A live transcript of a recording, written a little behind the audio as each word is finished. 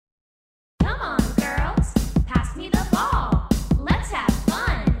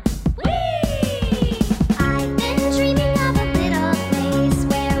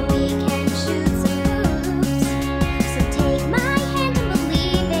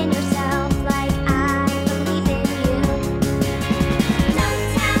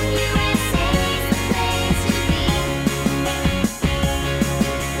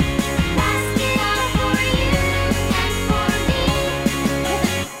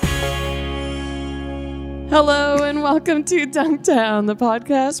Hello and welcome to Dunktown, the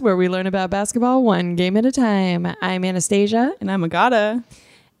podcast where we learn about basketball one game at a time. I'm Anastasia. And I'm Agata.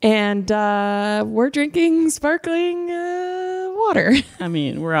 And we're drinking sparkling water. I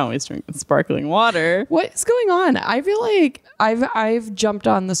mean, we're always drinking sparkling water. What's going on? I feel like I've jumped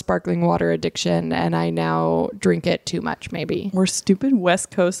on the sparkling water addiction and I now drink it too much, maybe. We're stupid West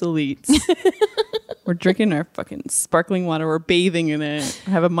Coast elites. We're drinking our fucking sparkling water. We're bathing in it.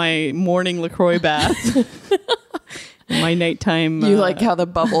 I have my morning LaCroix bath. My nighttime. You like how the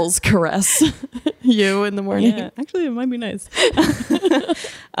bubbles caress you in the morning? Yeah, actually, it might be nice.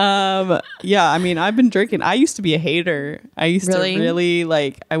 Yeah, I mean, I've been drinking. I used to be a hater. I used to really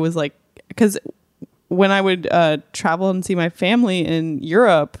I was like, because when I would travel and see my family in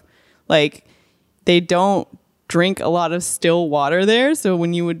Europe, like they don't drink a lot of still water there. So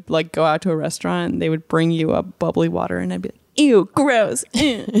when you would like go out to a restaurant, they would bring you up bubbly water and I'd be like, ew, gross.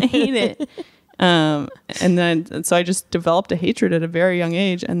 I hate it. And then, so I just developed a hatred at a very young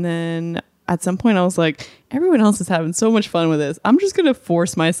age. And then at some point I was like, everyone else is having so much fun with this. I'm just going to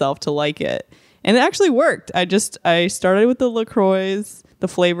force myself to like it. And it actually worked. I started with the LaCroix, the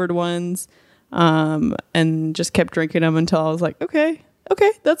flavored ones, and just kept drinking them until I was like, okay,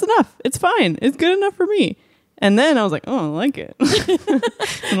 that's enough. It's fine. It's good enough for me. And then I was like, oh, I like it.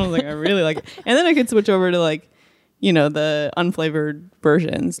 And I was like, I really like it. And then I could switch over to like, you know, the unflavored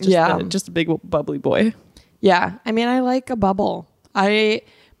versions. Just a big bubbly boy. Yeah. I mean, I like a bubble.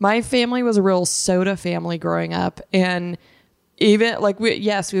 My family was a real soda family growing up. And even like, we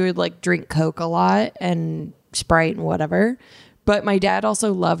would like drink Coke a lot and Sprite and whatever. But my dad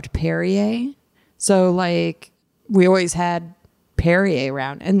also loved Perrier. So like we always had Perrier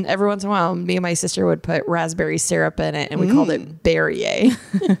around, and every once in a while me and my sister would put raspberry syrup in it and we called it Berrier.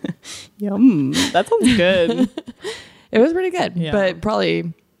 Yum, that sounds good. It was pretty good, but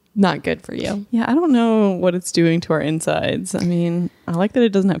probably not good for you. Yeah, I don't know what it's doing to our insides. I mean, I like that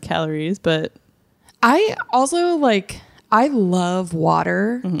it doesn't have calories, but I also I love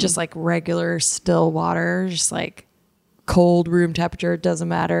water, just like regular still water, just like cold room temperature, it doesn't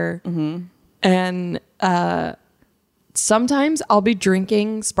matter. And sometimes I'll be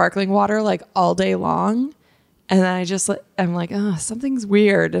drinking sparkling water like all day long. And then I'm like, oh, something's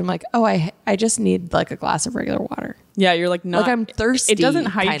weird. And I'm like, oh, I just need like a glass of regular water. Yeah, you're like, not, like I'm thirsty. It doesn't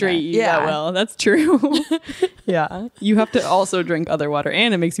hydrate you that well. That's true. Yeah. You have to also drink other water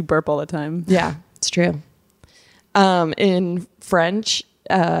and it makes you burp all the time. Yeah, it's true. In French,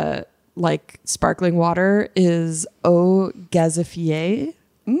 like sparkling water is eau gazéifiée.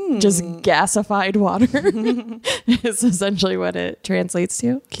 Just gasified water is essentially what it translates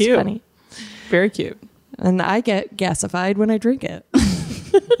to. Cute. It's funny. Very cute. And I get gasified when I drink it.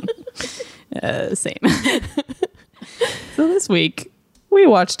 Same. So this week, we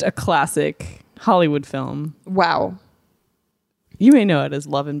watched a classic Hollywood film. Wow. You may know it as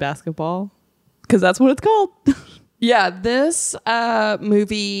Love and Basketball, because that's what it's called. Yeah, this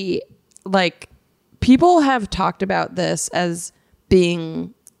movie, like, people have talked about this as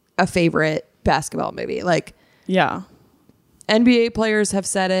being a favorite basketball movie. Like, yeah. NBA players have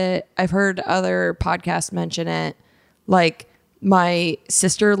said it. I've heard other podcasts mention it. Like, my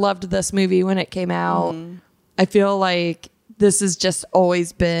sister loved this movie when it came out. I feel like this has just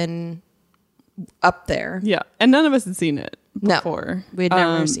always been up there. Yeah. And none of us had seen it before. No, we'd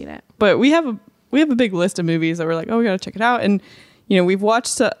never seen it. But we have a big list of movies that we're like, oh, we got to check it out. And, you know, we've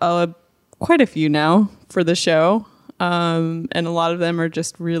watched quite a few now for the show. And a lot of them are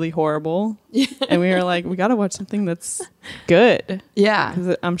just really horrible. And we were like, we got to watch something that's good. Yeah.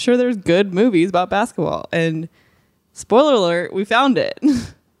 Because I'm sure there's good movies about basketball. And spoiler alert, we found it.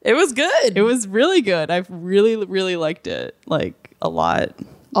 It was good. It was really good. I've really, really liked it. Like, a lot.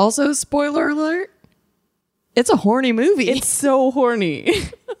 Also, spoiler alert, it's a horny movie. It's so horny.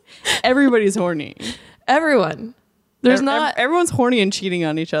 Everybody's horny. Everyone. Everyone's horny and cheating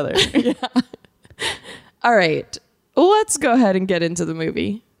on each other. Yeah. All right. Let's go ahead and get into the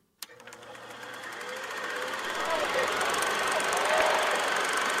movie.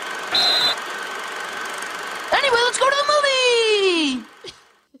 Anyway, let's go to the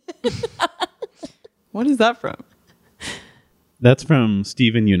movie! What is that from? That's from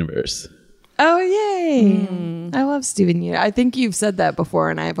Steven Universe. Oh, yay. I love Steven Universe. I think you've said that before,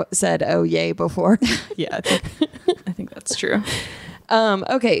 and I've said, oh, yay, before. Yeah, I think that's true.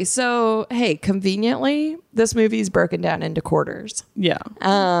 Okay, so, hey, conveniently, this movie's broken down into quarters. Yeah.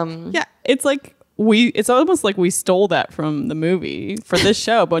 Yeah, it's like it's almost like we stole that from the movie for this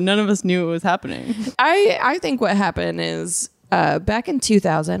show, but none of us knew it was happening. I think what happened is back in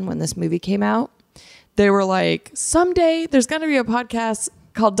 2000 when this movie came out, they were like, someday there's going to be a podcast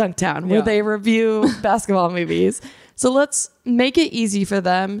called Dunktown, where they review basketball movies. So let's make it easy for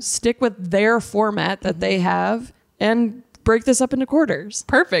them, stick with their format that they have, and break this up into quarters.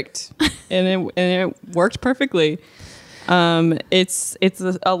 Perfect. and it worked perfectly. It's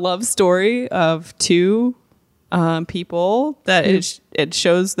a love story of two people that it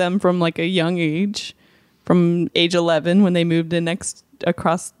shows them from like a young age, from age 11 when they moved in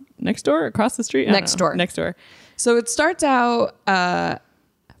across the street. Next door. So it starts out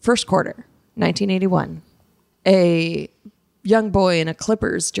first quarter, 1981. A young boy in a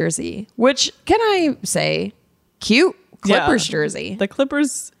Clippers jersey, which, can I say, cute Clippers jersey. The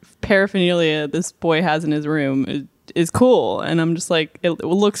Clippers paraphernalia this boy has in his room is cool, and I'm just like, it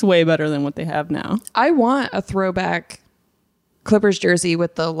looks way better than what they have now. I want a throwback Clippers jersey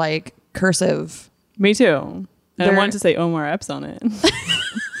with the like cursive. Me too. And I wanted to say Omar Epps on it.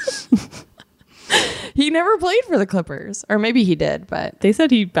 He never played for the Clippers, or maybe he did, but they said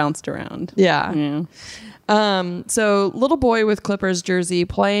he bounced around. Yeah. So little boy with Clippers jersey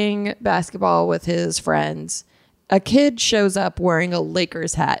playing basketball with his friends. A kid shows up wearing a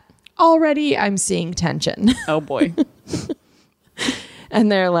Lakers hat. Already I'm seeing tension. Oh boy.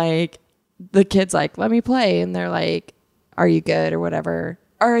 And they're like, the kid's like, let me play. And they're like, are you good or whatever?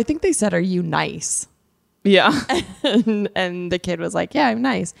 Or I think they said, are you nice? Yeah. and the kid was like, yeah, I'm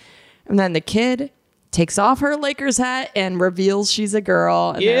nice. And then the kid takes off her Lakers hat and reveals she's a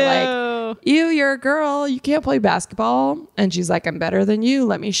girl. And they're like, ew, you're a girl. You can't play basketball. And she's like, I'm better than you.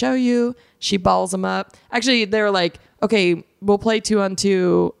 Let me show you. She balls him up. Actually, they're like, okay, we'll play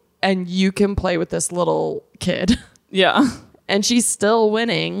 2-on-2 and you can play with this little kid. Yeah. And she's still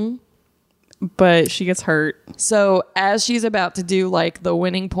winning. But she gets hurt. So as she's about to do like the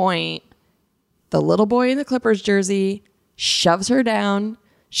winning point, the little boy in the Clippers jersey shoves her down.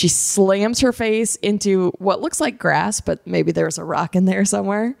 She slams her face into what looks like grass, but maybe there's a rock in there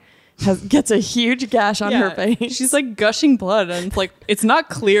somewhere. Gets a huge gash on her face. She's like gushing blood, and it's like, it's not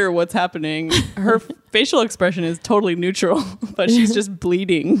clear what's happening. Her facial expression is totally neutral, but she's just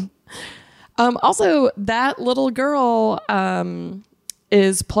bleeding. Also, that little girl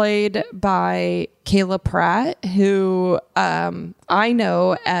is played by Kayla Pratt, who I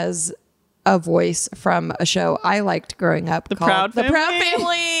know as a voice from a show I liked growing up called The Proud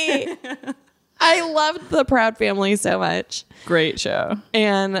Family. I loved The Proud Family so much. Great show.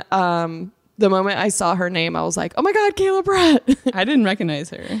 And the moment I saw her name, I was like, oh my God, Kayla Pratt. I didn't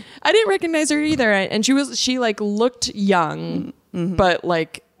recognize her. I didn't recognize her either. And she like looked young, but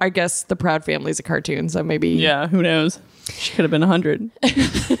like, I guess The Proud Family is a cartoon. So maybe. Yeah, who knows? She could have been 100.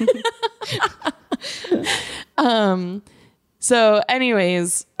 So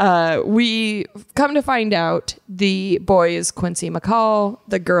anyways, we come to find out the boy is Quincy McCall.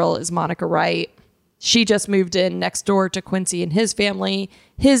 The girl is Monica Wright. She just moved in next door to Quincy and his family.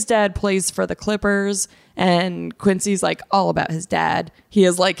 His dad plays for the Clippers, and Quincy's like all about his dad. He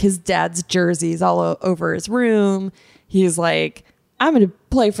has like his dad's jerseys all over his room. He's like, I'm going to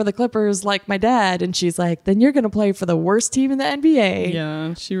play for the Clippers like my dad. And she's like, then you're going to play for the worst team in the NBA.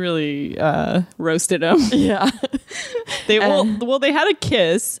 Yeah, she really roasted him. Yeah. They had a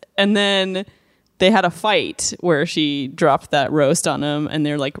kiss, and then they had a fight where she dropped that roast on him, and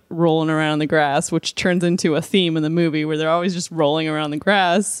they're like rolling around the grass, which turns into a theme in the movie where they're always just rolling around the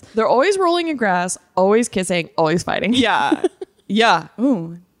grass. They're always rolling in grass, always kissing, always fighting. Yeah. Yeah.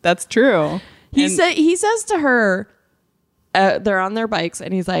 Ooh, that's true. He says to her, they're on their bikes,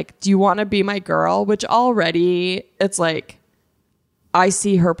 and he's like, do you want to be my girl? Which already, it's like, I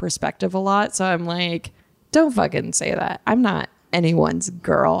see her perspective a lot. So I'm like, don't fucking say that. I'm not anyone's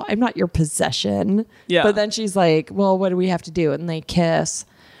girl. I'm not your possession. Yeah. But then she's like, well, what do we have to do? And they kiss.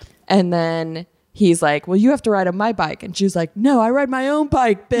 And then he's like, well, you have to ride on my bike. And she's like, no, I ride my own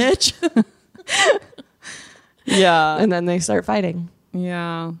bike, bitch. Yeah. And then they start fighting.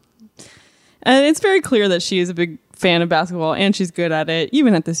 Yeah. And it's very clear that she is a big fan of basketball, and she's good at it,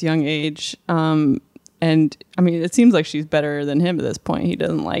 even at this young age. And I mean, it seems like she's better than him at this point. He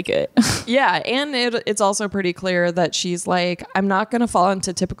doesn't like it. Yeah. And it's also pretty clear that she's like, I'm not going to fall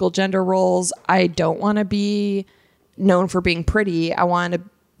into typical gender roles. I don't want to be known for being pretty. I want to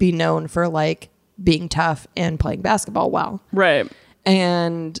be known for like being tough and playing basketball well. Right.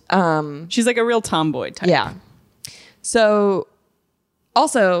 And she's like a real tomboy type. Yeah. So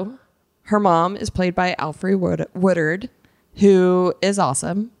also, her mom is played by Alfre Woodard, who is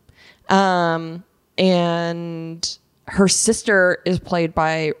awesome. And her sister is played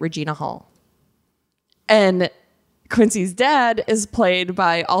by Regina Hall. And Quincy's dad is played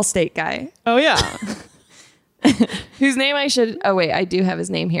by Allstate guy. Oh, yeah. Whose name I do have his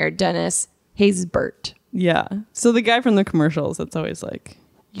name here. Dennis Haysbert. Yeah. So the guy from the commercials, that's always like,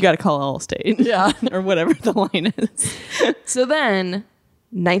 you got to call Allstate. Yeah. Or whatever the line is. So then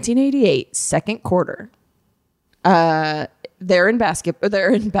 1988, second quarter. They're in basketball.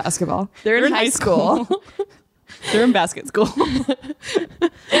 They're in high school. They're in basket school.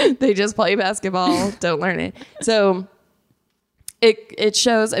 They just play basketball, don't learn it. So it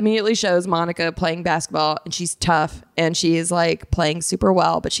immediately shows Monica playing basketball, and she's tough, and she is like playing super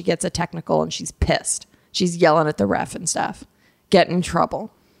well, but she gets a technical and she's pissed. She's yelling at the ref and stuff, getting in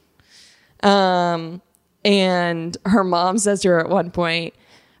trouble. And her mom says to her at one point,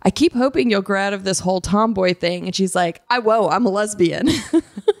 I keep hoping you'll grow out of this whole tomboy thing. And she's like, I won't, I'm a lesbian.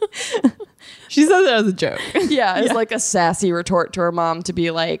 She says it as a joke. Yeah, it's like a sassy retort to her mom to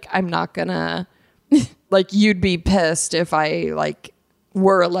be like, I'm not gonna, like, you'd be pissed if I like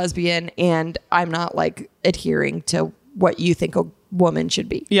were a lesbian and I'm not like adhering to what you think a woman should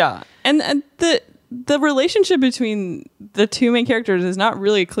be. Yeah. And the relationship between the two main characters is not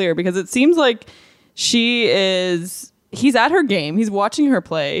really clear because it seems like he's at her game, he's watching her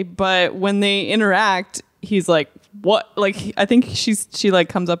play, but when they interact, he's like, what? Like, I think she like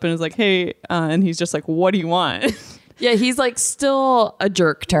comes up and is like, hey, and he's just like, what do you want? Yeah, he's like still a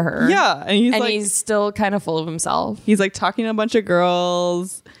jerk to her. Yeah, and he's still kind of full of himself. He's like talking to a bunch of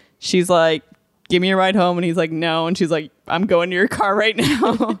girls. She's like, give me a ride home, and he's like, no, and she's like, I'm going to your car right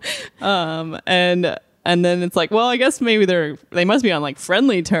now. And then it's like, well, I guess maybe they must be on like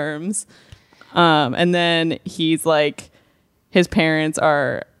friendly terms. And then he's like, his parents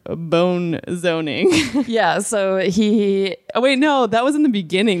are bone zoning. Yeah, so oh wait, no, that was in the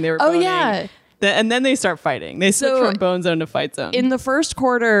beginning. They were boning. Yeah. And then they start fighting. They switch from bone zone to fight zone. In the first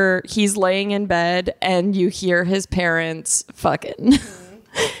quarter, he's laying in bed and you hear his parents fucking.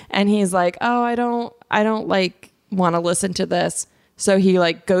 And he's like, oh, I don't like want to listen to this. So he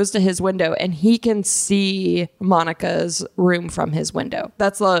like goes to his window and he can see Monica's room from his window.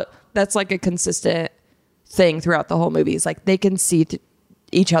 That's like a consistent thing throughout the whole movie. It's like they can see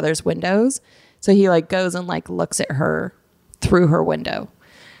each other's windows. So he like goes and like looks at her through her window.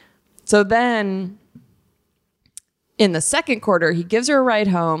 So then in the second quarter, he gives her a ride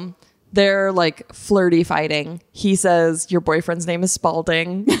home. They're like flirty fighting. He says, your boyfriend's name is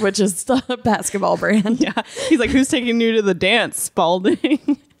Spalding, which is the basketball brand. Yeah. He's like, who's taking you to the dance?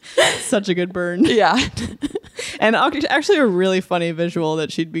 Spalding. Such a good burn. Yeah. And actually a really funny visual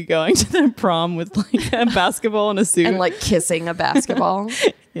that she'd be going to the prom with like a basketball and a suit. And like kissing a basketball.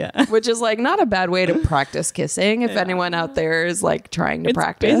 Yeah. Which is like not a bad way to practice kissing if anyone out there is like trying to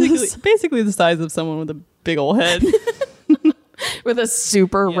practice. Basically the size of someone with a big old head. With a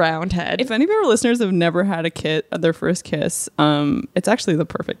super round head. If any of our listeners have never had their first kiss, it's actually the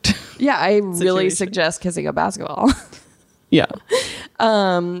perfect. Yeah, I really suggest kissing a basketball. Yeah.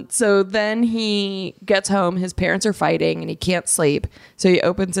 So then he gets home, his parents are fighting and he can't sleep. So he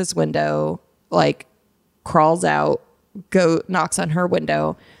opens his window, like crawls out, knocks on her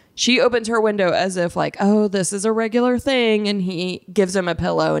window. She opens her window as if like, oh, this is a regular thing. And he gives him a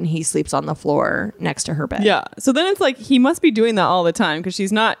pillow and he sleeps on the floor next to her bed. Yeah. So then it's like, he must be doing that all the time because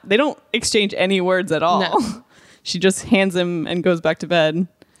they don't exchange any words at all. No. She just hands him and goes back to bed.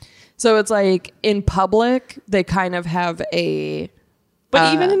 So it's like in public, they kind of have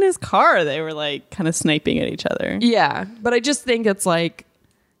But even in his car, they were like kind of sniping at each other. Yeah. But I just think it's like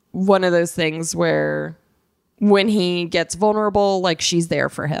one of those things where when he gets vulnerable, like she's there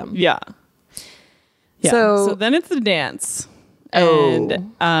for him. Yeah. So then it's the dance.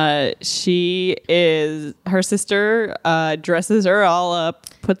 And her sister dresses her all up,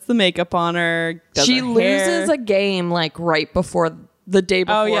 puts the makeup on her. She loses a game like right before the day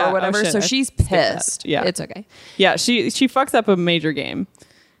before or whatever. So she's pissed. Yeah. It's okay. Yeah. She fucks up a major game.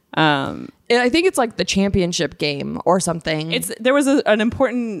 I think it's like the championship game or something. There was an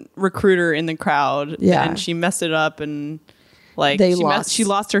important recruiter in the crowd. Yeah. And she messed it up and like she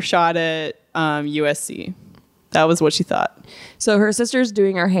lost her shot at USC. That was what she thought. So her sister's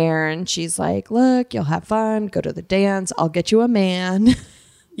doing her hair and she's like, look, you'll have fun. Go to the dance. I'll get you a man.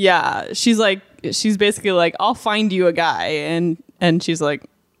 Yeah. She's basically like, I'll find you a guy. And she's like,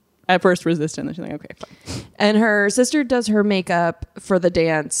 at first resistant. And she's like, okay, fine. And her sister does her makeup for the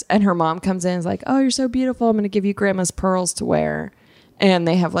dance. And her mom comes in and is like, oh, you're so beautiful. I'm going to give you grandma's pearls to wear. And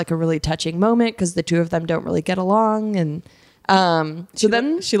they have like a really touching moment because the two of them don't really get along. And she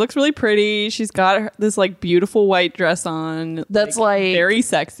looks really pretty. She's got this like beautiful white dress on. That's like very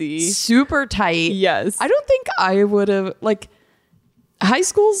sexy. Super tight. Yes. I don't think I would have like... High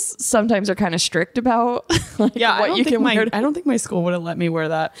schools sometimes are kind of strict about what you can wear. I don't think my school would have let me wear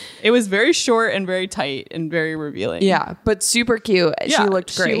that. It was very short and very tight and very revealing. Yeah, but super cute. Yeah, she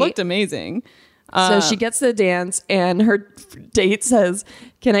looked great. She looked amazing. So she gets to the dance and her date says,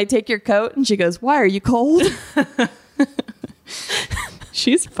 "Can I take your coat?" And she goes, "Why, are you cold?"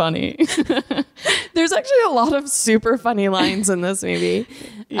 She's funny. There's actually a lot of super funny lines in this movie.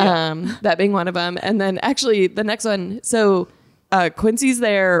 That being one of them. And then actually the next one. So Quincy's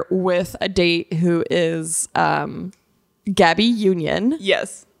there with a date who is Gabby Union.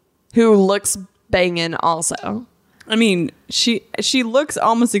 Yes. Who looks banging also. I mean, she looks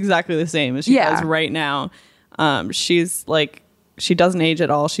almost exactly the same as she does right now. She's like, she doesn't age at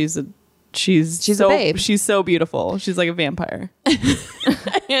all. She's a babe. She's so beautiful. She's like a vampire.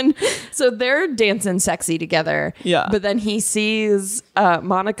 And so they're dancing sexy together. Yeah. But then he sees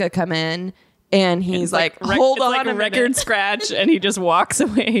Monica come in and he's like, hold on like a record scratch, and he just walks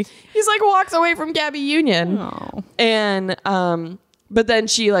away. He's like walks away from Gabby Union. Oh. And but then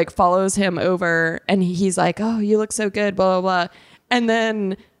she like follows him over and he's like, "Oh, you look so good," blah blah blah. And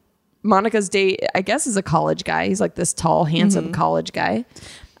then Monica's date, I guess, is a college guy. He's like this tall, handsome college guy.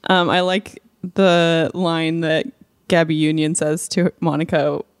 I like the line that Gabby Union says to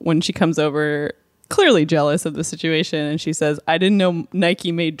Monica when she comes over, clearly jealous of the situation, and she says, "I didn't know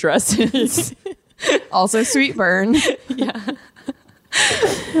Nike made dresses." Also sweet burn. Yeah.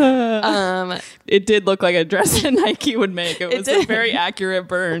 It did look like a dress that Nike would make. It was a very accurate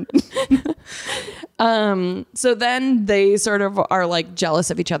burn. So then they sort of are like jealous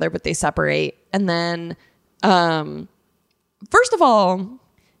of each other, but they separate. And then, first of all,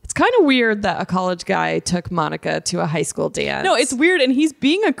 it's kind of weird that a college guy took Monica to a high school dance. No, it's weird. And he's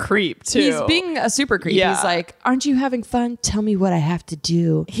being a creep too. He's being a super creep. Yeah. He's like, "Aren't you having fun? Tell me what I have to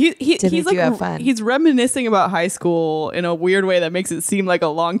do." He's you like, have fun. He's reminiscing about high school in a weird way that makes it seem like a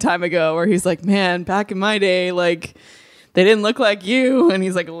long time ago, where he's like, "Man, back in my day, like they didn't look like you," and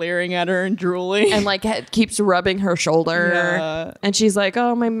he's like leering at her and drooling and like keeps rubbing her shoulder. Yeah. And she's like,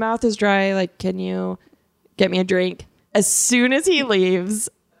 "Oh, my mouth is dry. Like, can you get me a drink?" As soon as he leaves,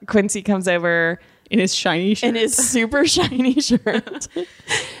 Quincy comes over in his shiny shirt. in his super shiny shirt.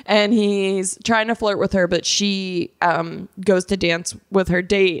 And he's trying to flirt with her, but she goes to dance with her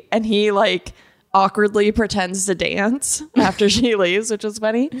date, and he like awkwardly pretends to dance after she leaves, which is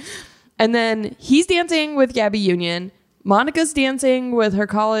funny. And then he's dancing with Gabby Union. Monica's dancing with her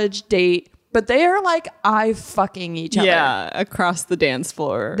college date, but they are like eye fucking each other. Yeah, across the dance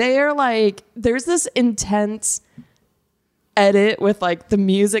floor. They are like, there's this intense edit with like the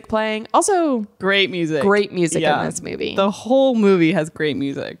music playing. Also, great music in this movie. The whole movie has great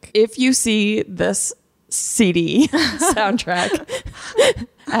music. If you see this CD soundtrack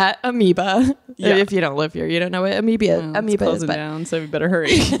at Amoeba, if you don't live here, you don't know what Amoeba is, but down, so we better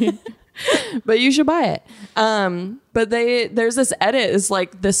hurry. but you should buy it. But there's this edit is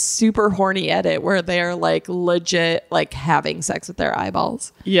like this super horny edit where they're like legit like having sex with their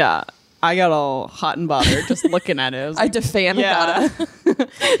eyeballs. Yeah. I got all hot and bothered just looking at it. I defan it.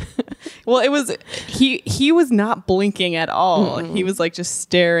 Well, it was he was not blinking at all. Mm-mm. He was like just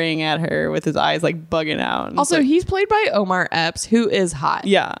staring at her with his eyes like bugging out. And also, like, he's played by Omar Epps, who is hot.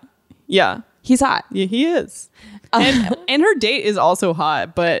 Yeah. He's hot. Yeah, he is. And her date is also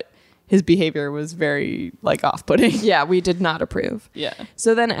hot, but his behavior was very like off-putting. Yeah, we did not approve. Yeah.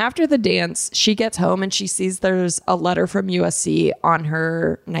 So then after the dance, she gets home and she sees there's a letter from USC on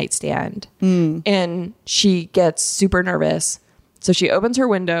her nightstand. And she gets super nervous. So she opens her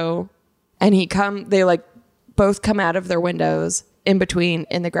window and they like both come out of their windows in between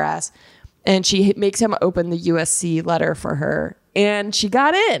in the grass. And she makes him open the USC letter for her. And she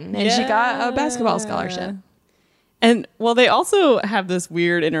got in and she got a basketball scholarship. And well, they also have this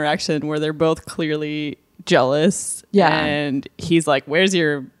weird interaction where they're both clearly jealous. Yeah. And he's like, "Where's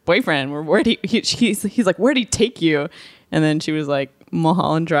your boyfriend? He's like, "Where'd he take you?" And then she was like,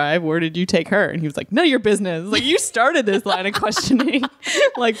 "Mulholland Drive. Where did you take her?" And he was like, "None of your business." Like, you started this line of questioning.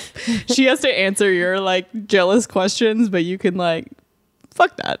 Like, she has to answer your like jealous questions, but you can like,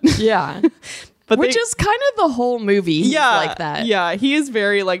 fuck that. Yeah. Which is kind of the whole movie. He's like that. Yeah. He is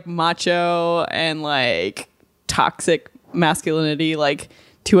very like macho and like toxic masculinity, like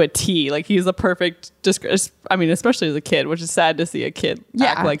to a T. Like, he's the perfect I mean, especially as a kid, which is sad to see a kid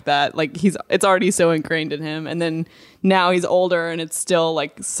act like that. Like, it's already so ingrained in him, and then now he's older and it's still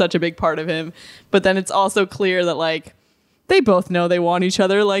like such a big part of him. But then it's also clear that like they both know they want each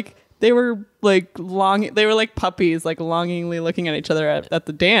other. Like, they were like puppies, like longingly looking at each other at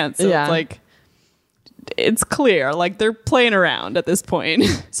the dance. So it's like, it's clear like they're playing around at this point.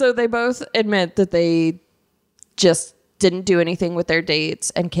 So they both admit that they just didn't do anything with their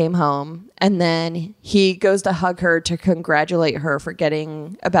dates and came home. And then he goes to hug her to congratulate her for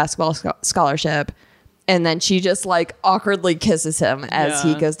getting a basketball scholarship. And then she just like awkwardly kisses him as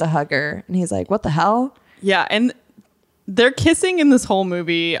he goes to hug her. And he's like, what the hell? Yeah. And they're kissing in this whole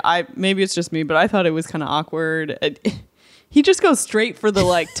movie. Maybe it's just me, but I thought it was kind of awkward. He just goes straight for the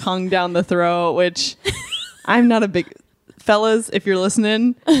like tongue down the throat, which I'm not a big... Fellas, if you're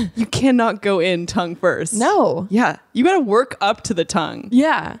listening, you cannot go in tongue first. No. Yeah. You got to work up to the tongue.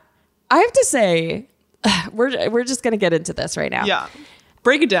 Yeah. I have to say, we're just going to get into this right now. Yeah.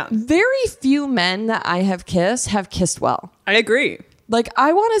 Break it down. Very few men that I have kissed well. I agree. Like,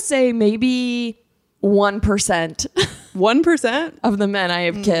 I want to say maybe 1%. 1% of the men I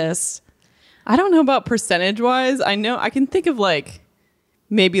have kissed. I don't know about percentage wise. I know I can think of like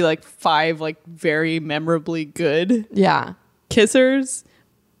maybe like 5 like very memorably good kissers,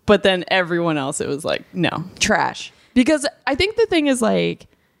 but then everyone else it was like no, trash. Because I think the thing is like,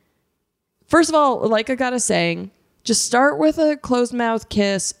 first of all, like I gotta say, just start with a closed mouth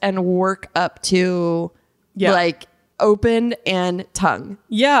kiss and work up to like open and tongue.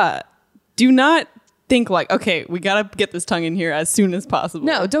 Yeah. Do not think like, okay, we gotta get this tongue in here as soon as possible.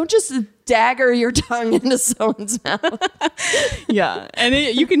 No, don't just dagger your tongue into someone's mouth. Yeah. And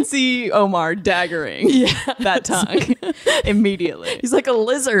you can see Omar daggering that tongue immediately. He's like a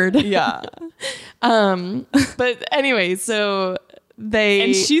lizard. Yeah. But anyway, so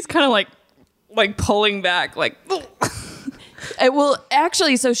and she's kind of like pulling back, like well,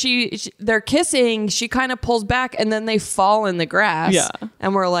 actually, so they're kissing, she kind of pulls back and then they fall in the grass. Yeah.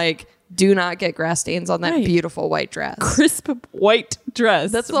 And we're like, do not get grass stains on that beautiful white dress. Crisp white dress.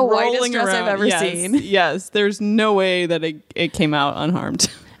 That's the whitest dress I've ever seen. Yes. There's no way that it came out unharmed.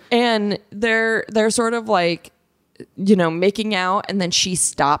 And they're sort of like, you know, making out, and then she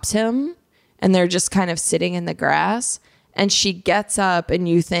stops him and they're just kind of sitting in the grass, and she gets up and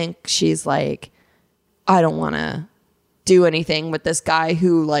you think she's like, I don't want to do anything with this guy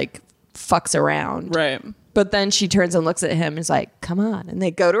who like fucks around. Right. But then she turns and looks at him and is like, come on. And they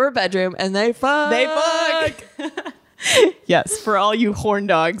go to her bedroom and they fuck. They fuck. Yes. For all you horn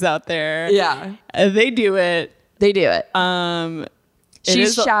dogs out there. Yeah. They do it. They do it.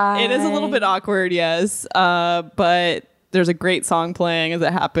 She's shy. It is a little bit awkward, yes. But there's a great song playing as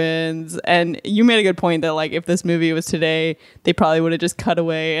it happens. And you made a good point that like if this movie was today, they probably would have just cut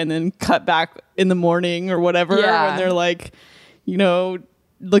away and then cut back in the morning or whatever. Yeah. When they're like, you know,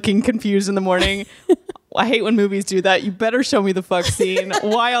 looking confused in the morning. I hate when movies do that. You better show me the fuck scene.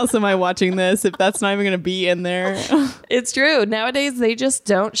 Why else am I watching this if that's not even going to be in there? It's true. Nowadays, they just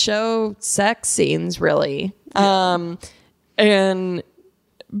don't show sex scenes really. Yeah.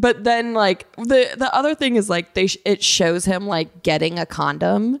 But then like the other thing is like it shows him like getting a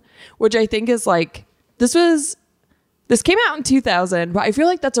condom, which I think is like, this came out in 2000, but I feel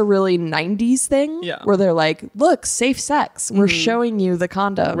like that's a really 90s thing. Yeah. Where they're like, look, safe sex. We're showing you the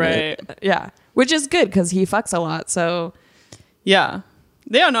condom. Right. Yeah. Which is good because he fucks a lot. So yeah.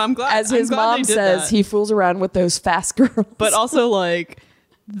 Yeah, no, I'm glad. As his mom says, he fools around with those fast girls. But also like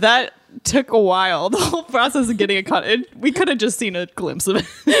that took a while. The whole process of getting a condom. We could have just seen a glimpse of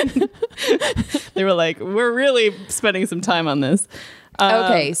it. They were like, we're really spending some time on this.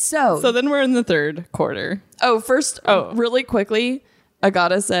 Okay, so then we're in the third quarter. Really quickly,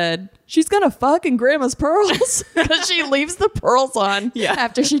 Agata said she's gonna fuck in Grandma's pearls because she leaves the pearls on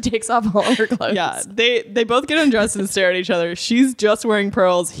after she takes off all her clothes. Yeah, they both get undressed and stare at each other. She's just wearing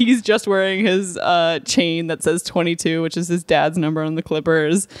pearls. He's just wearing his chain that says 22, which is his dad's number on the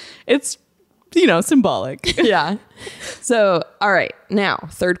Clippers. It's, you know, symbolic. Yeah. So, all right, now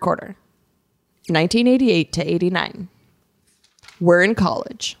third quarter, 1988 to 89. We're in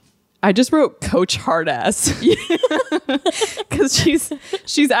college. I just wrote Coach Hardass because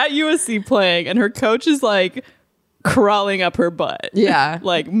she's at USC playing and her coach is like crawling up her butt. Yeah.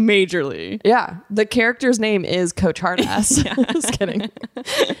 Like majorly. Yeah. The character's name is Coach Hardass. Just kidding.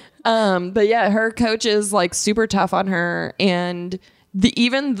 But yeah, her coach is like super tough on her, and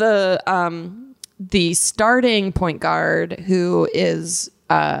even the starting point guard, who is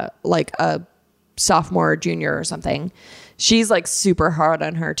like a sophomore or junior or something, she's like super hard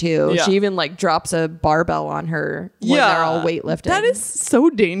on her too. Yeah. She even like drops a barbell on her when they're all weightlifting. That is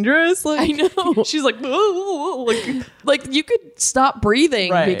so dangerous. Like, I know. She's like, like you could stop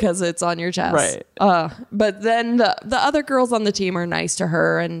breathing because it's on your chest. Right. But then the other girls on the team are nice to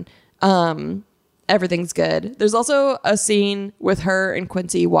her, and everything's good. There's also a scene with her and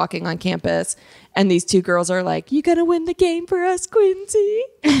Quincy walking on campus, and these two girls are like, "You gonna win the game for us, Quincy?"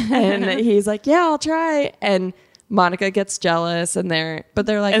 And he's like, "Yeah, I'll try." And Monica gets jealous, and they're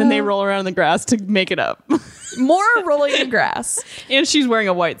like, and then they roll around in the grass to make it up. More rolling in grass. And she's wearing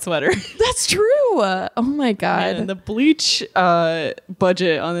a white sweater. That's true. Oh my God. And the bleach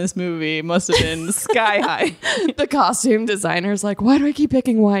budget on this movie must have been sky high. The costume designer's like, why do I keep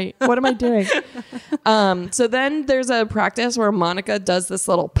picking white? What am I doing? So then there's a practice where Monica does this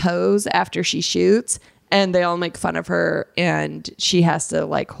little pose after she shoots, and they all make fun of her, and she has to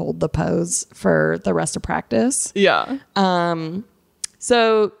like hold the pose for the rest of practice. Yeah.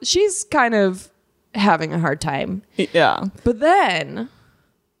 So she's kind of having a hard time. Yeah. But then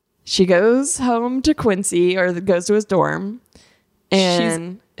she goes home to Quincy, or goes to his dorm,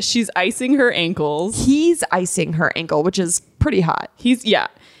 and she's icing her ankles. he's icing her ankle, which is pretty hot. He's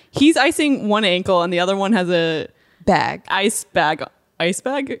icing one ankle and the other one has a Bag. ice bag.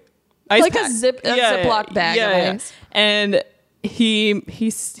 Like a Ziploc bag of ice. And he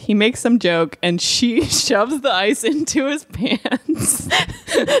makes some joke and she shoves the ice into his pants.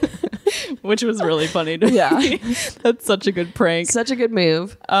 Which was really funny to me. That's such a good prank. Such a good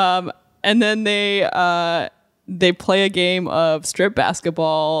move. And then they play a game of strip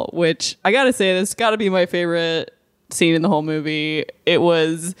basketball, which I gotta say, this gotta be my favorite scene in the whole movie. It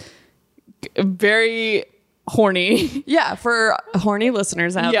was very horny. Yeah, for horny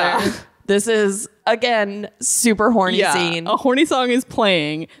listeners out there, this is again super horny scene. A horny song is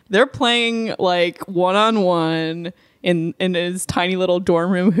playing. They're playing like one-on-one in his tiny little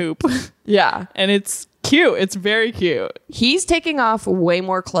dorm room hoop. Yeah, And it's cute. It's very cute. he's taking off way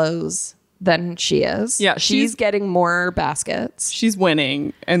more clothes than she is. Yeah, she's getting more baskets. She's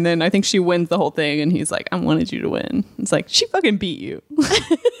winning. And then I think she wins the whole thing. And he's like, I wanted you to win. It's like, she fucking beat you.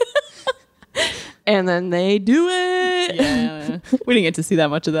 And then they do it. Yeah. We didn't get to see that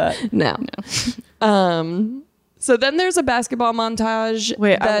much of that. No. So then there's a basketball montage.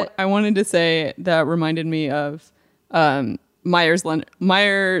 Wait, I wanted to say that reminded me of Meyer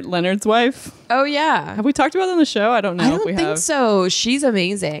Leonard's wife. Oh yeah. Have we talked about that on the show? I don't know I if don't we think have. so. She's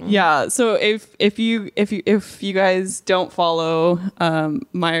amazing. Yeah. So if you guys don't follow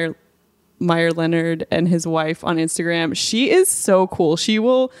Meyer Leonard and his wife on Instagram, she is so cool.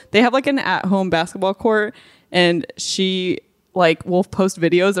 They have like an at-home basketball court, and she like will post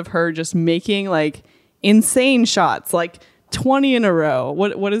videos of her just making like insane shots, like 20 in a row.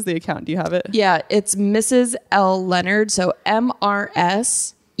 What is the account? Do you have it? Yeah, it's Mrs. L. Leonard. So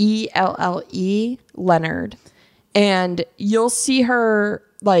MRSELLE Leonard. And you'll see her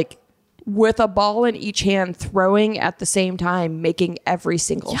like with a ball in each hand, throwing at the same time, making every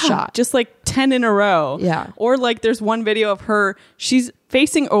single shot. Just like 10 in a row. Yeah. Or like there's one video of her, she's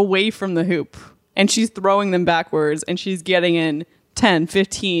facing away from the hoop and she's throwing them backwards and she's getting in 10,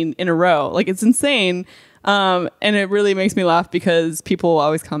 15 in a row. Like it's insane. And it really makes me laugh because people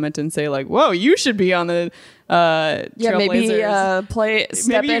always comment and say like, whoa, you should be on the maybe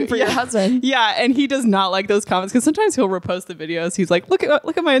step in for your husband. Yeah, and he does not like those comments because sometimes he'll repost the videos. He's like, look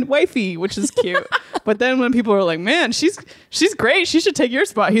at my wifey, which is cute. But then when people are like, man, she's great, she should take your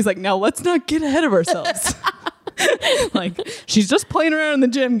spot, he's like, now let's not get ahead of ourselves. Like, she's just playing around in the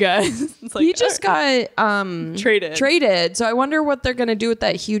gym, guys. It's like, He just got traded. So I wonder what they're gonna do with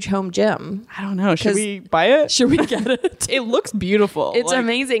that huge home gym. I don't know. Should we buy it? Should we get it? It looks beautiful. It's like,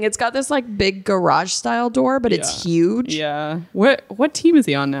 amazing. It's got this like big garage style door, but it's huge. Yeah. What team is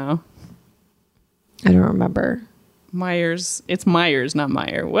he on now? I don't remember. Myers. It's Myers, not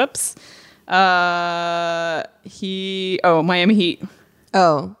Meyer. Whoops. Miami Heat.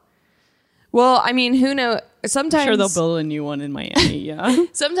 Oh. Well, I mean, who knows? Sometimes I'm sure they'll build a new one in Miami. Yeah.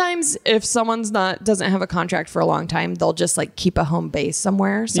 Sometimes if someone's doesn't have a contract for a long time, they'll just like keep a home base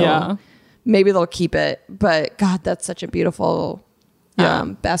somewhere. So maybe they'll keep it. But God, that's such a beautiful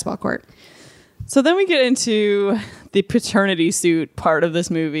basketball court. So then we get into the paternity suit part of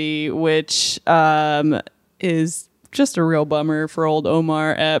this movie, which is just a real bummer for old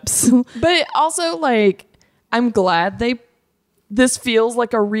Omar Epps. But also, like, I'm glad this feels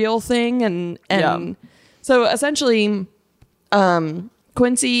like a real thing, and so essentially,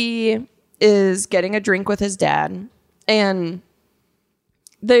 Quincy is getting a drink with his dad, and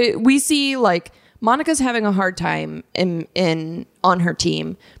we see like Monica's having a hard time in on her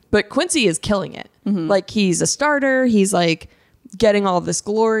team, but Quincy is killing it. Mm-hmm. Like, he's a starter. He's like getting all this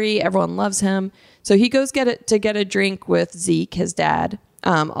glory. Everyone loves him. So he goes get a drink with Zeke, his dad,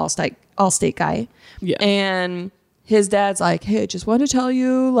 Allstate guy. Yeah. And his dad's like, hey, just want to tell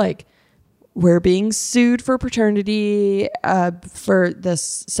you, like, we're being sued for paternity for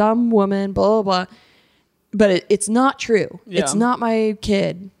some woman, blah, blah, blah. But it's not true. Yeah. It's not my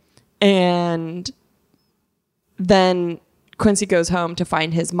kid. And then Quincy goes home to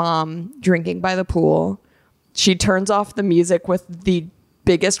find his mom drinking by the pool. She turns off the music with the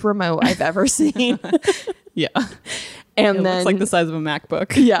biggest remote I've ever seen. Yeah. And It then looks like the size of a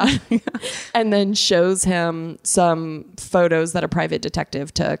MacBook. yeah. And then shows him some photos that a private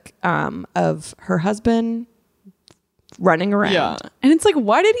detective took of her husband running around. Yeah. And it's like,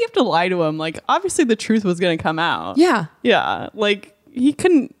 why did he have to lie to him? Like, obviously the truth was going to come out. Yeah. Yeah. Like, he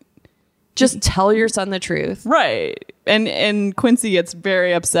couldn't. Just tell your son the truth. Right. And Quincy gets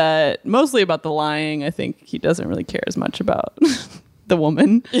very upset, mostly about the lying. I think he doesn't really care as much about the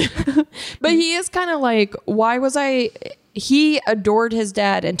woman. But he is kind of like, why was he adored his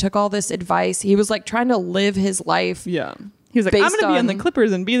dad and took all this advice. He was like trying to live his life. Yeah. He was like, I'm going to be on the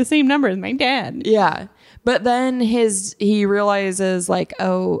Clippers and be the same number as my dad. Yeah. But then he realizes like,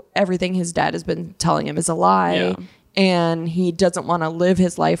 oh, everything his dad has been telling him is a lie. Yeah. And he doesn't want to live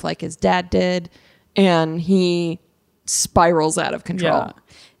his life like his dad did. And he spirals out of control. Yeah.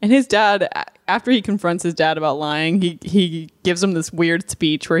 And his dad, after he confronts his dad about lying, he gives him this weird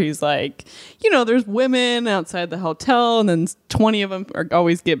speech where he's like, there's women outside the hotel and then 20 of them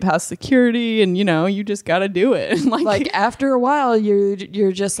always get past security and, you just got to do it. like after a while,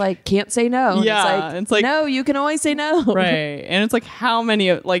 you're just like, can't say no. And yeah. it's like, no, you can always say no. Right. And it's like how many,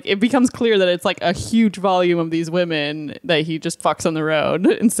 it becomes clear that it's like a huge volume of these women that he just fucks on the road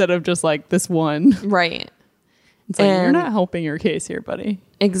instead of just like this one. Right. It's like, you're not helping your case here, buddy.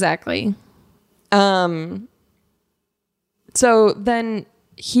 Exactly. So then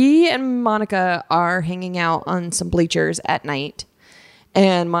he and Monica are hanging out on some bleachers at night.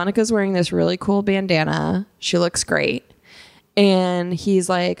 And Monica's wearing this really cool bandana. She looks great. And he's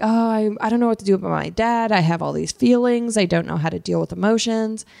like, oh, I don't know what to do about my dad. I have all these feelings. I don't know how to deal with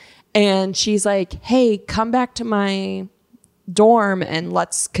emotions. And she's like, hey, come back to my dorm and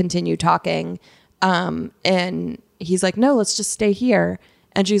let's continue talking. And he's like, no, let's just stay here.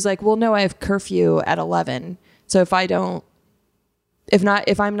 And she's like, well, no, I have curfew at 11. So if I'm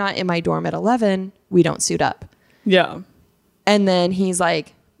not in my dorm at 11, we don't suit up. Yeah. And then he's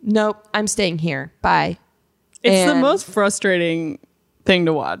like, nope, I'm staying here. Bye. It's the most frustrating thing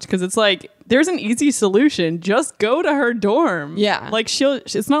to watch because it's like, there's an easy solution. Just go to her dorm. Yeah. Like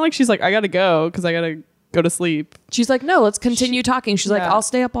it's not like she's like, I got to go because I got to go to sleep. She's like, no, let's continue talking. She's like, Yeah. I'll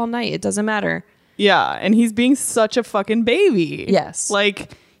stay up all night. It doesn't matter. Yeah. And he's being such a fucking baby. Yes.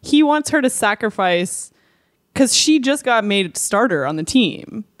 Like he wants her to sacrifice because she just got made starter on the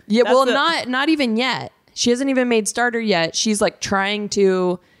team. Yeah. Not even yet. She hasn't even made starter yet. She's like trying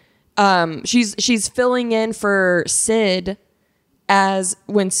to, she's filling in for Sid as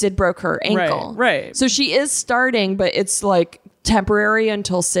when Sid broke her ankle. Right. So she is starting, but it's like temporary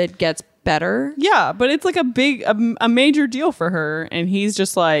until Sid gets better. Yeah. But it's like a major deal for her. And he's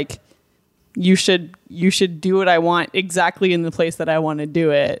just like, you should do what I want exactly in the place that I want to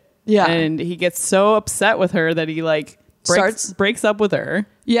do it. Yeah. And he gets so upset with her that he like breaks up with her.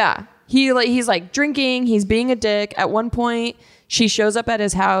 Yeah. He's like drinking, he's being a dick. At one point, she shows up at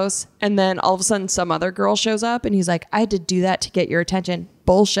his house and then all of a sudden some other girl shows up and he's like, I had to do that to get your attention.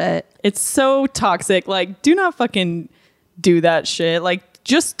 Bullshit. It's so toxic. Like, do not fucking do that shit. Like,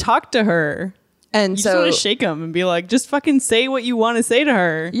 just talk to her. And you just want to shake him and be like, just fucking say what you want to say to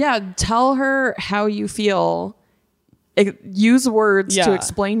her. Yeah, tell her how you feel. Use words to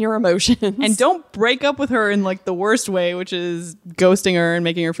explain your emotions. And don't break up with her in like the worst way, which is ghosting her and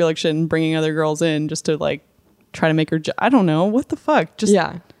making her feel like shit and bringing other girls in just to like try to make her I don't know, what the fuck? Just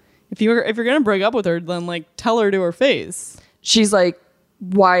if you're going to break up with her, then like tell her to her face. She's like,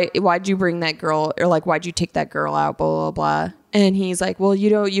 why'd you bring that girl, or like why'd you take that girl out, blah blah blah. And he's like, well,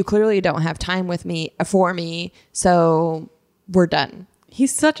 you clearly don't have time for me, so we're done.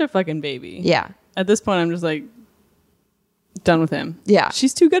 He's such a fucking baby. Yeah. At this point, I'm just like, done with him. Yeah.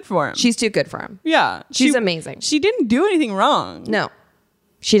 She's too good for him. She's too good for him. Yeah. She's amazing. She didn't do anything wrong. No,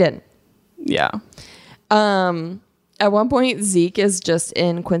 she didn't. Yeah. At one point, Zeke is just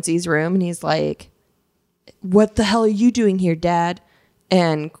in Quincy's room and he's like, what the hell are you doing here, Dad?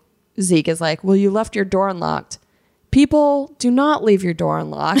 And Zeke is like, well, you left your door unlocked. People, do not leave your door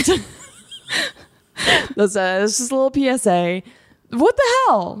unlocked. That's just a little PSA. What the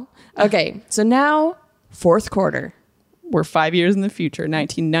hell? Okay, so now, fourth quarter. We're 5 years in the future,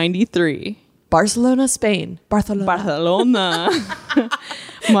 1993. Barcelona, Spain. Barcelona.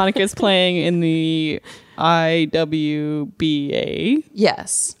 Monica's playing in the IWBA.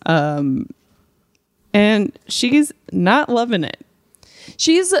 Yes. And she's not loving it.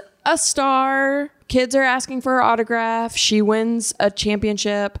 She's a star. Kids are asking for her autograph. She wins a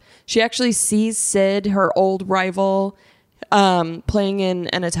championship. She actually sees Sid, her old rival, playing in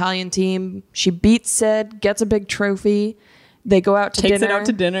an Italian team. She beats Sid, gets a big trophy. They go out to dinner. Takes it out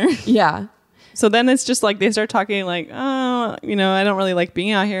to dinner. Yeah. So then it's just like they start talking like, oh, you know, I don't really like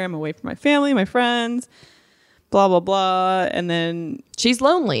being out here. I'm away from my family, my friends, blah, blah, blah. And then she's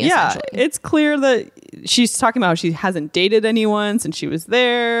lonely. Yeah, it's clear that she's talking about how she hasn't dated anyone since she was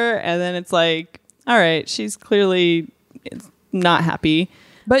there. And then it's like, all right, she's clearly not happy.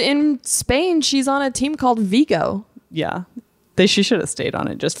 But in Spain, she's on a team called Vigo. Yeah. She should have stayed on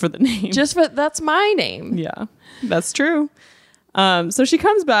it just for the name. That's my name. Yeah, that's true. So she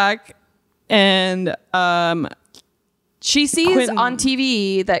comes back and she sees on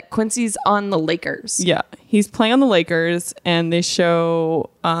TV that Quincy's on the Lakers. Yeah, he's playing on the Lakers, and they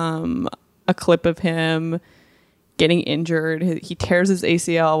show a clip of him getting injured. He tears his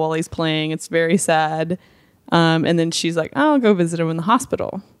ACL while he's playing. It's very sad. And then she's like, "I'll go visit him in the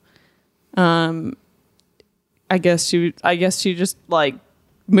hospital." I guess she just like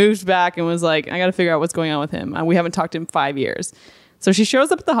moved back and was like, I got to figure out what's going on with him. We haven't talked to him in 5 years. So she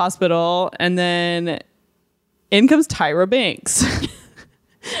shows up at the hospital, and then in comes Tyra Banks,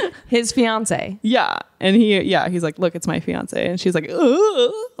 his fiance. Yeah. And he's like, look, it's my fiance. And she's like,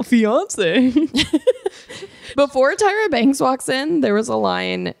 a fiance. Before Tyra Banks walks in, there was a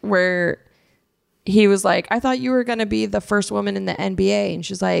line where he was like, I thought you were going to be the first woman in the NBA. And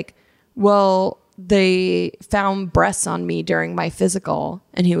she's like, well, they found breasts on me during my physical.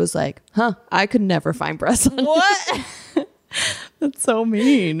 And he was like, I could never find breasts on what? That's so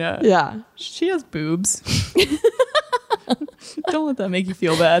mean. Yeah. She has boobs. Don't let that make you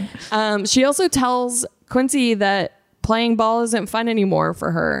feel bad. She also tells Quincy that playing ball isn't fun anymore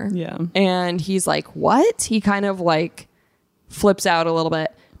for her. Yeah. And he's like, what? He kind of like flips out a little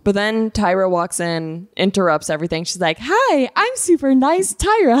bit. But then Tyra walks in, interrupts everything. She's like, hi, I'm super nice,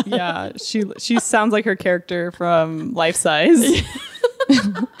 Tyra. Yeah, she sounds like her character from Life Size,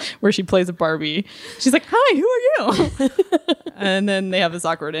 where she plays a Barbie. She's like, hi, who are you? And then they have this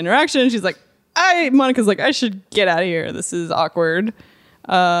awkward interaction. She's like, Monica's like, I should get out of here. This is awkward.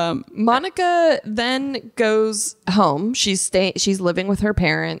 Monica then goes home. She's living with her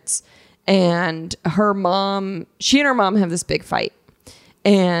parents, and she and her mom have this big fight.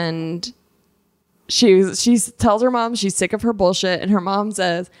 And she tells her mom she's sick of her bullshit, and her mom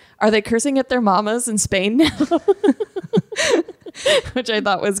says, are they cursing at their mamas in Spain now? Which I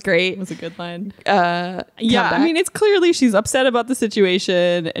thought was great. It was a good line. Yeah, I mean, it's clearly she's upset about the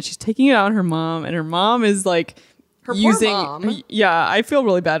situation, and she's taking it out on her mom, and her mom is like her poor mom. Yeah, I feel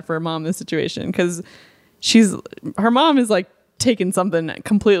really bad for her mom in this situation, because her mom is like taken something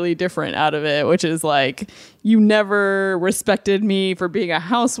completely different out of it, which is like, you never respected me for being a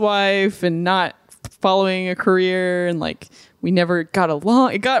housewife and not following a career, and like we never got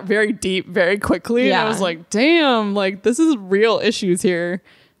along. It got very deep very quickly. Yeah. And I was like, damn, like this is real issues here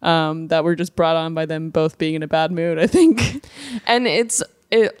that were just brought on by them both being in a bad mood, I think. And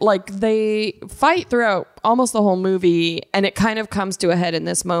like they fight throughout almost the whole movie, and it kind of comes to a head in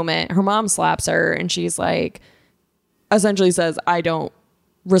this moment. Her mom slaps her, and she's like, essentially says, I don't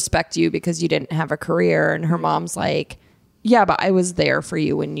respect you because you didn't have a career. And her mom's like, yeah, but I was there for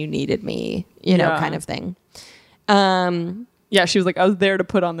you when you needed me, you know, kind of thing. Yeah, she was like, I was there to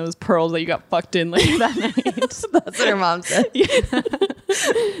put on those pearls that you got fucked in later that night. That's what her mom said. Yeah.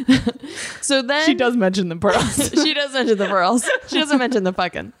 So then she does mention the pearls. She does mention the pearls. She doesn't mention the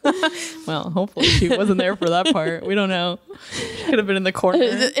fucking. Well, hopefully she wasn't there for that part. We don't know. She could have been in the corner.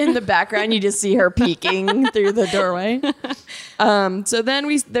 In the background, you just see her peeking through the doorway. So then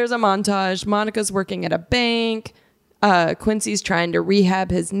there's a montage. Monica's working at a bank. Quincy's trying to rehab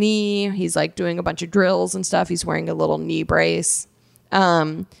his knee. He's like doing a bunch of drills and stuff. He's wearing a little knee brace.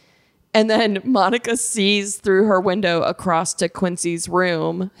 And then Monica sees through her window across to Quincy's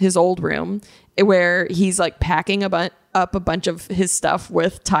room, his old room, where he's like packing up a bunch of his stuff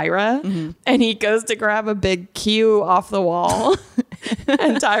with Tyra. Mm-hmm. And he goes to grab a big Q off the wall.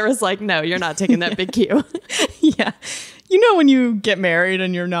 And Tyra's like, no, you're not taking that big Q. Yeah. You know when you get married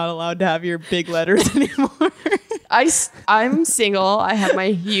and you're not allowed to have your big letters anymore? I'm single. I have my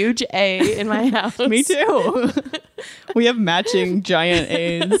huge A in my house. Me too. We have matching giant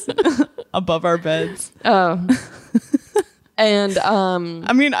A's above our beds. Oh. And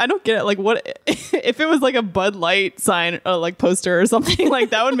I mean, I don't get it. Like, what if it was like a Bud Light sign or like poster or something?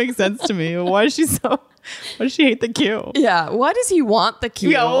 Like that would make sense to me. Why does she hate the Q? Yeah. Why does he want the Q?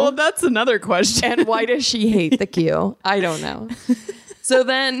 Yeah, well, that's another question. And why does she hate the Q? I don't know. So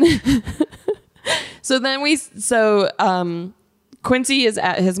Quincy is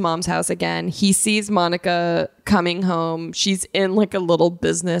at his mom's house again. He sees Monica coming home. She's in like a little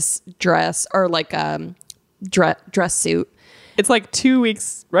business dress or like dress suit. It's like 2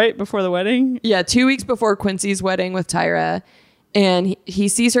 weeks right before the wedding. Yeah, 2 weeks before Quincy's wedding with Tyra. And he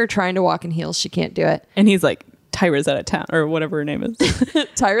sees her trying to walk in heels. She can't do it. And he's like, Tyra's out of town, or whatever her name is.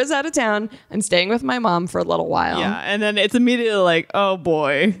 Tyra's out of town. I'm staying with my mom for a little while. Yeah, and then it's immediately like, oh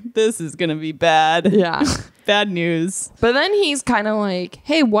boy, this is gonna be bad. Yeah. Bad news. But then he's kind of like,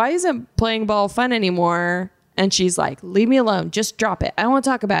 hey, why isn't playing ball fun anymore? And she's like, leave me alone. Just drop it. I don't want to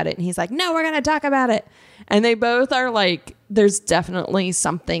talk about it. And he's like, no, we're going to talk about it. And they both are like, there's definitely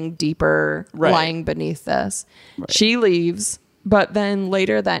something deeper lying beneath this. Right. She leaves. But then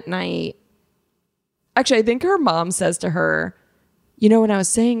later that night, actually, I think her mom says to her, you know, when I was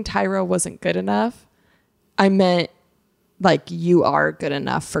saying Tyra wasn't good enough, I meant like you are good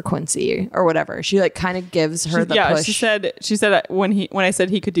enough for Quincy or whatever. She like kind of gives her the push. She said when I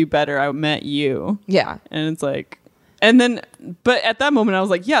said he could do better, I meant you. Yeah. And it's like, and then, but at that moment I was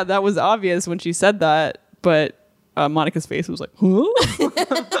like, yeah, that was obvious when she said that. But Monica's face was like, huh?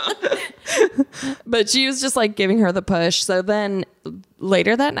 But she was just like giving her the push. So then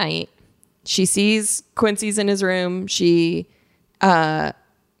later that night, she sees Quincy's in his room. She, calls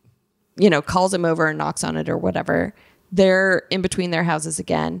him over and knocks on it or whatever. They're in between their houses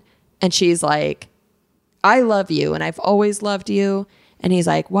again. And she's like, I love you. And I've always loved you. And he's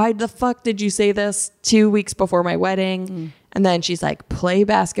like, why the fuck did you say this 2 weeks before my wedding? And then she's like, play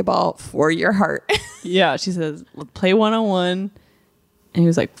basketball for your heart. Yeah. She says, play 1-on-1. And he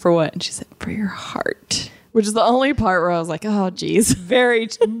was like, for what? And she said, for your heart. Which is the only part where I was like, oh, geez. Very,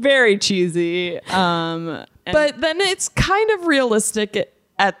 very cheesy. But then it's kind of realistic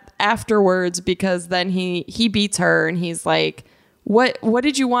afterwards, because then he beats her and he's like, what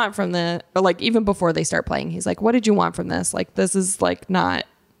did you want from the, or like even before they start playing, he's like, what did you want from this? Like, this is like not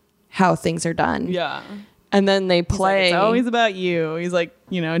how things are done. Yeah. And then they play. He's like, it's always about you. He's like,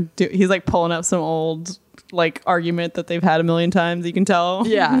 he's like pulling up some old like argument that they've had a million times. You can tell.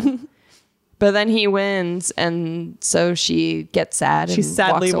 Yeah. But then he wins, and so she gets sad. She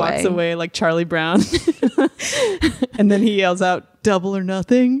sadly walks away like Charlie Brown. And then he yells out, double or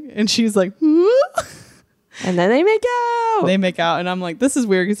nothing. And she's like, huh? And then they make out. They make out. And I'm like, this is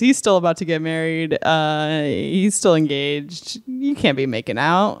weird because he's still about to get married. He's still engaged. You can't be making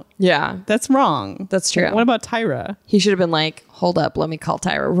out. Yeah. That's wrong. That's true. What about Tyra? He should have been like, hold up, let me call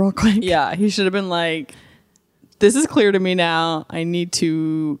Tyra real quick. Yeah. He should have been like, this is clear to me now. I need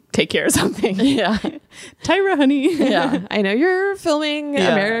to take care of something. Yeah. Tyra, honey. Yeah. I know you're filming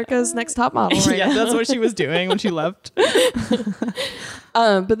America's Next Top Model right now. That's what she was doing when she left.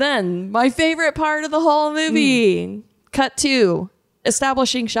 But then my favorite part of the whole movie, cut to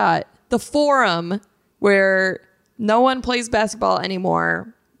establishing shot, the Forum, where no one plays basketball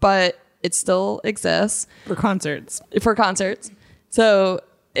anymore, but it still exists. For concerts. So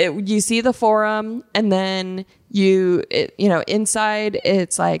you see the Forum, and then inside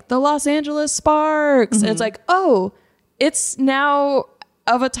it's like the Los Angeles Sparks. And it's like, oh, it's now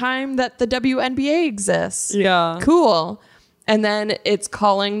of a time that the WNBA exists. Yeah. Cool. And then it's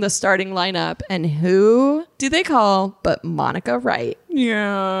calling the starting lineup. And who do they call but Monica Wright?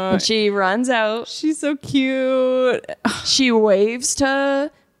 Yeah. And she runs out. She's so cute. She waves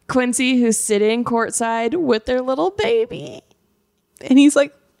to Quincy, who's sitting courtside with their little baby. And he's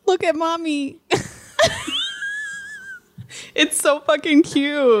like, look at mommy. It's so fucking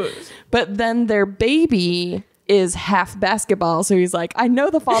cute. But then their baby is half basketball. So he's like, I know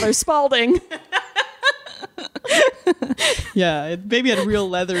the father's Spalding. Yeah, baby had real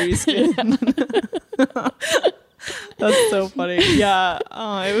leathery skin. That's so funny. Yeah,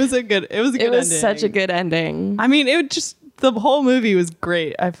 it was a good ending. It was such a good ending. I mean, the whole movie was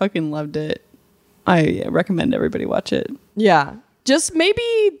great. I fucking loved it. I recommend everybody watch it. Yeah, just maybe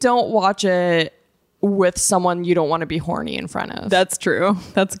don't watch it with someone you don't want to be horny in front of. That's true.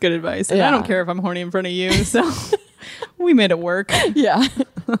 That's good advice. And Yeah. I don't care if I'm horny in front of you, so we made it work. Yeah.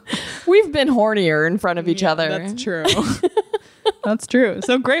 We've been hornier in front of each other. That's true. That's true.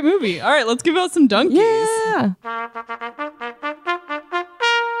 So great movie. All right, let's give out some donkeys. Yeah.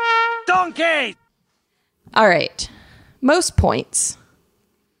 Donkey! All right. Most points.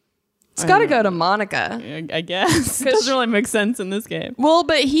 It's got to go to Monica. I guess. It doesn't really make sense in this game. Well,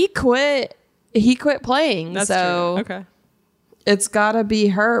 but he quit playing. That's so true. Okay. It's got to be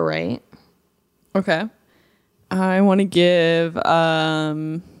her, right? Okay. I want to give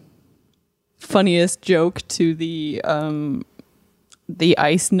funniest joke to the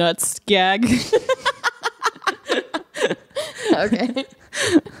ice nuts gag. Okay.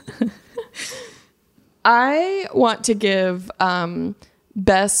 I want to give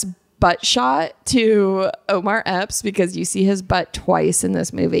best butt shot to Omar Epps because you see his butt twice in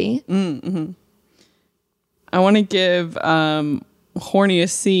this movie. Mm-hmm. I want to give horniest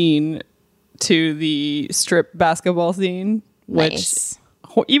scene to the strip basketball scene which Nice.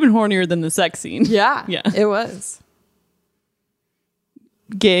 Even hornier than the sex scene. Yeah, Yeah. it was.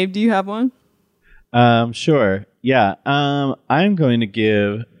 Gabe, do you have one? Sure. Yeah. I'm going to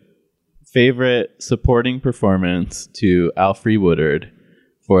give favorite supporting performance to Alfre Woodard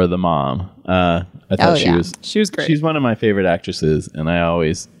for the mom. I thought yeah. She was great. She's one of my favorite actresses, and I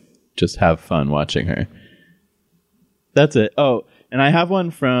always just have fun watching her. That's it. Oh, and I have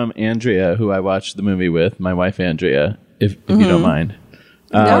one from Andrea, who I watched the movie with, my wife Andrea, if you don't mind.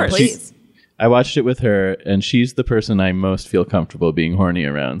 No, she's- please. I watched it with her, and she's the person I most feel comfortable being horny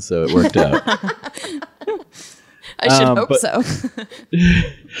around, so it worked out. I should hope but- so.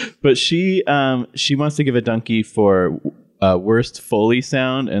 But she wants to give a donkey for worst Foley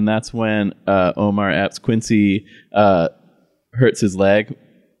sound, and that's when Omar Epps Quincy hurts his leg.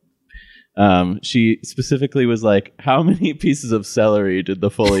 She specifically was like, "How many pieces of celery did the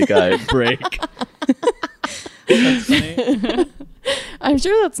Foley guy break?" That's funny. I'm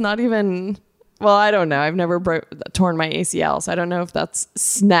sure that's not even. Well, I don't know. I've never torn my ACL, so I don't know if that's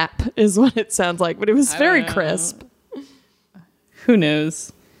snap is what it sounds like. But it was very know. crisp. Who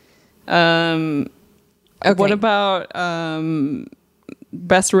knows? Okay. What about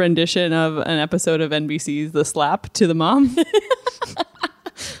best rendition of an episode of NBC's The Slap to the mom?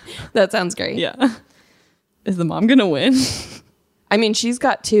 That sounds great. Yeah. Is the mom gonna win? I mean, she's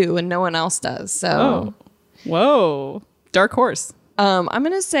got 2, and no one else does. So, Whoa. Dark horse. I'm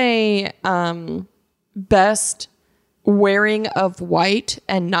gonna say best wearing of white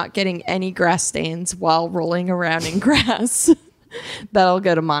and not getting any grass stains while rolling around in grass. That'll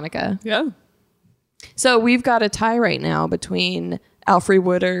go to Monica. Yeah. So we've got a tie right now between Alfre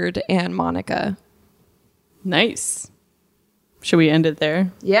Woodard and Monica. Nice. Should we end it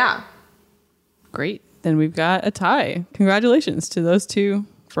there? Yeah. Great. Then we've got a tie. Congratulations to those two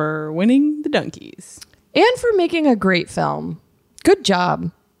for winning the donkeys. And for making a great film. Good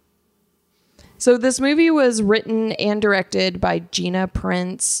job. So this movie was written and directed by Gina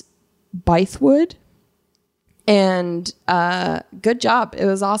Prince Bythewood. And good job. It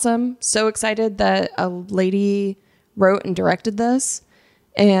was awesome. So excited that a lady wrote and directed this.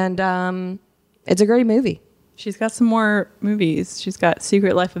 And it's a great movie. She's got some more movies. She's got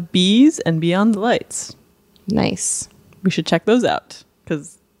Secret Life of Bees and Beyond the Lights. Nice. We should check those out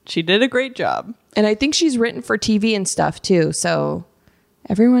because she did a great job. And I think she's written for TV and stuff too. So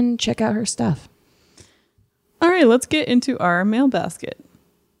everyone check out her stuff. All right, let's get into our mail basket.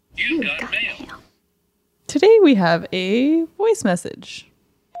 You got mail. Today we have a voice message.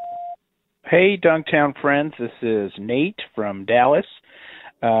 Hey, Dunktown friends. This is Nate from Dallas.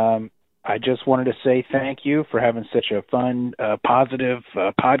 I just wanted to say thank you for having such a fun, positive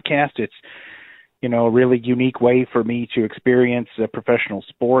podcast. It's, a really unique way for me to experience professional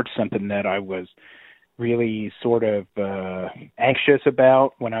sports, something that I was really sort of anxious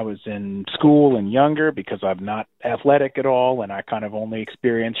about when I was in school and younger because I'm not athletic at all, and I kind of only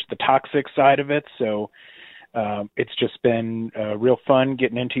experienced the toxic side of it. So it's just been real fun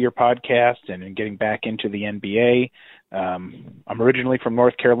getting into your podcast and getting back into the NBA. I'm originally from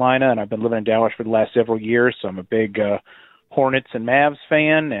North Carolina, and I've been living in Dallas for the last several years, so I'm a big Hornets and Mavs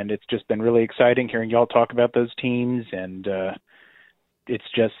fan, and it's just been really exciting hearing y'all talk about those teams, and it's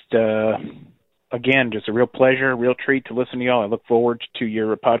just, again, just a real pleasure, real treat to listen to y'all. I look forward to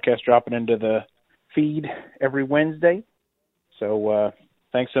your podcast dropping into the feed every Wednesday. So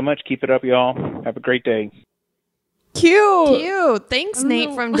thanks so much. Keep it up, y'all. Have a great day. Cute. Thanks, Nate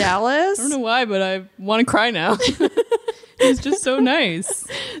know. from Dallas. I don't know why, but I want to cry now. It's just so nice.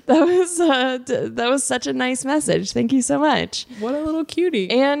 That was such a nice message. Thank you so much. What a little cutie.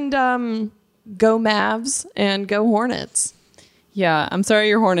 And go Mavs and go Hornets. Yeah, I'm sorry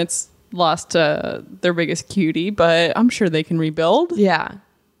your Hornets lost their biggest cutie, but I'm sure they can rebuild. Yeah.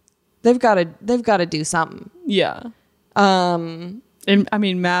 They've got to do something. Yeah. And I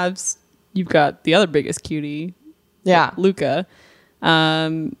mean, Mavs, you've got the other biggest cutie. Yeah. Luka.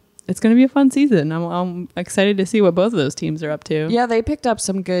 It's going to be a fun season. I'm excited to see what both of those teams are up to. Yeah, they picked up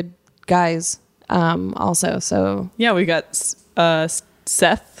some good guys also. So Yeah, we got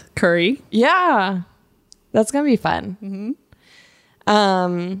Seth Curry. yeah, that's going to be fun.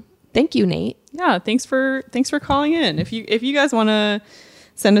 Mm-hmm. Thank you, Nate. Yeah, thanks for calling in. If you guys want to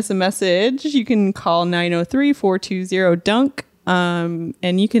send us a message, you can call 903-420-DUNK.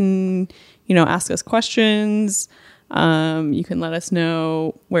 And you can, ask us questions. You can let us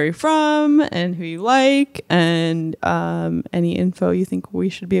know where you're from and who you like, and any info you think we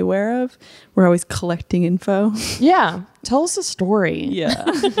should be aware of. We're always collecting info. Yeah. Tell us a story. Yeah.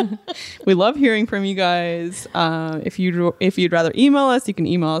 We love hearing from you guys. If you'd rather email us, you can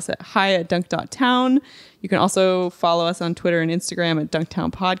email us at hi@dunk.town. You can also follow us on Twitter and Instagram at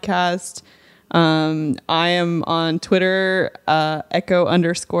Dunktown Podcast. I am on Twitter,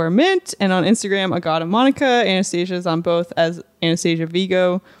 echo_mint, and on Instagram, Agata Monica. Anastasia's on both as Anastasia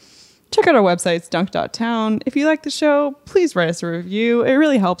Vigo. Check out our websites, dunk.town. If you like the show, please write us a review. It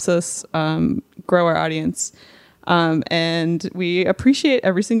really helps us grow our audience. And we appreciate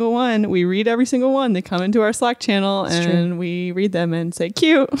every single one. We read every single one. They come into our Slack channel and we read them and say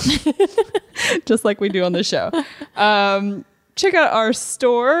cute, just like we do on the show. Check out our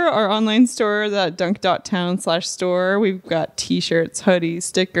store, our online store, that dunk.town/store. We've got t-shirts, hoodies,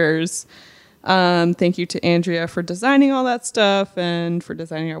 stickers. Thank you to Andrea for designing all that stuff and for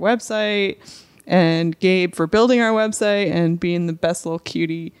designing our website, and Gabe for building our website and being the best little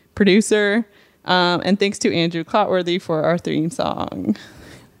cutie producer. And thanks to Andrew Clotworthy for our theme song.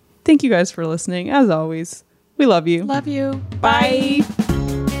 Thank you guys for listening. As always, we love you. Love you. Bye.